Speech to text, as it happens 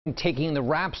Taking the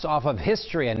wraps off of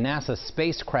history, a NASA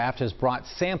spacecraft has brought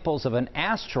samples of an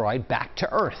asteroid back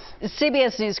to Earth.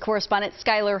 CBS News correspondent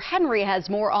Skylar Henry has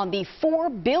more on the 4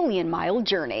 billion mile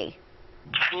journey.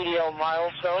 Studio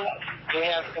milestone, we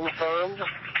have confirmed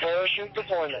parachute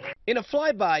deployment. In a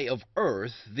flyby of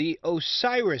Earth, the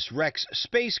OSIRIS-REx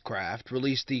spacecraft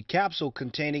released the capsule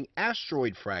containing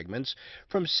asteroid fragments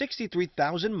from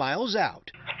 63,000 miles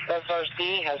out.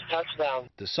 SRC has touched down.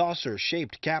 The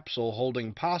saucer-shaped capsule,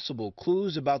 holding possible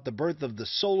clues about the birth of the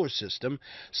solar system,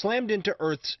 slammed into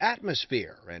Earth's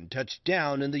atmosphere and touched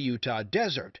down in the Utah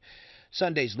desert.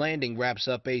 Sunday's landing wraps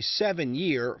up a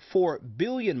 7-year, 4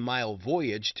 billion mile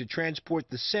voyage to transport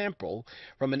the sample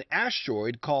from an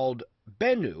asteroid called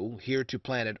Bennu here to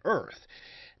planet Earth.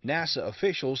 NASA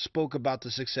officials spoke about the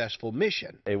successful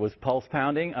mission. It was pulse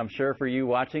pounding, I'm sure, for you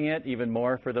watching it, even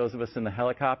more for those of us in the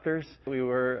helicopters. We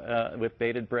were, with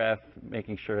bated breath,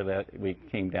 making sure that we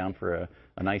came down for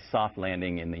a nice soft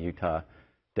landing in the Utah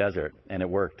desert, and it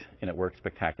worked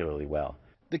spectacularly well.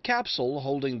 The capsule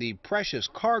holding the precious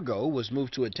cargo was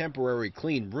moved to a temporary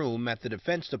clean room at the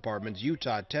Defense Department's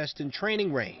Utah Test and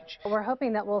Training Range. We're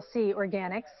hoping that we'll see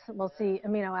organics, we'll see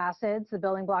amino acids, the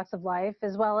building blocks of life,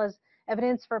 as well as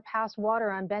evidence for past water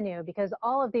on Bennu, because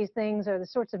all of these things are the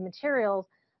sorts of materials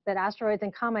that asteroids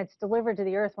and comets delivered to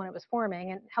the Earth when it was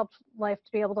forming and helped life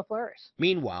to be able to flourish.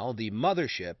 Meanwhile, the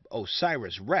mothership,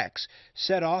 OSIRIS-REx,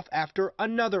 set off after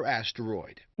another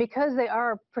asteroid. Because they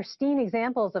are pristine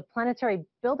examples of planetary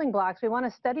building blocks, we want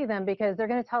to study them because they're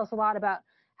going to tell us a lot about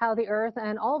how the Earth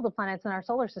and all of the planets in our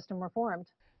solar system were formed.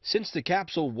 Since the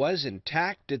capsule was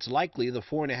intact, it's likely the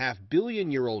 4.5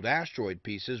 billion-year-old asteroid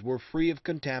pieces were free of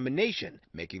contamination,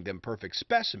 making them perfect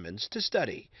specimens to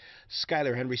study.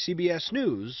 Skylar Henry, CBS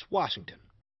News, Washington.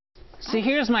 See,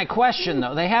 here's my question,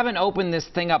 though. They haven't opened this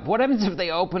thing up. What happens if they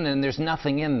open it and there's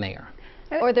nothing in there?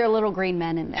 Or there are little green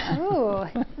men in there. Ooh,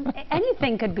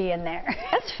 anything could be in there.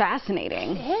 That's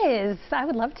fascinating. It is. I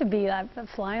would love to be a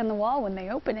fly on the wall when they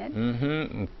open it.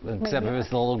 Mm-hmm. Except if it's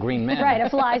the little green men. Right, a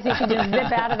fly so you can just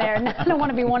zip out of there. And I don't want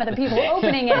to be one of the people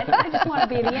opening it. I just want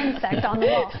to be the insect on the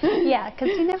wall. Yeah, because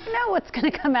you never know what's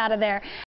going to come out of there.